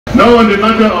Now on the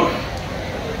matter of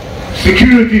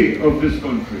security of this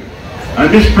country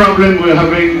and this problem we're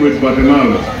having with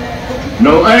Guatemala.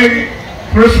 Now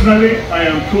personally, I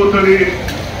am totally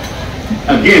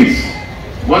against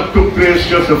what took place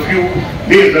just a few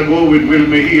days ago with Will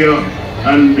Mejia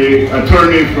and the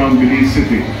attorney from Belize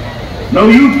City. Now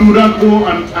you do not go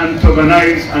and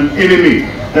antagonize an enemy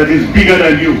that is bigger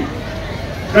than you.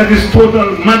 That is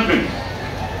total madness.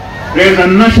 There is a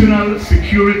national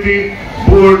security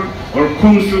board or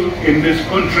council in this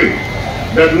country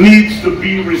that needs to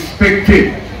be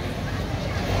respected.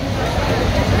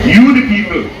 You the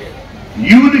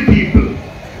people,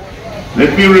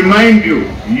 let me remind you,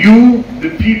 you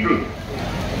the people,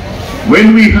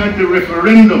 when we had the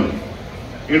referendum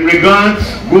in regards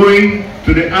going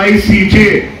to the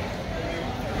ICJ,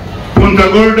 Punta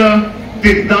Gorda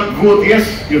did not vote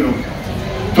yes, you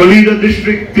know. Toledo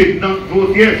district did not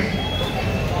vote yes.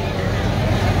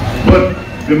 But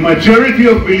the majority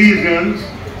of Belizeans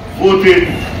voted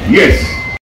yes.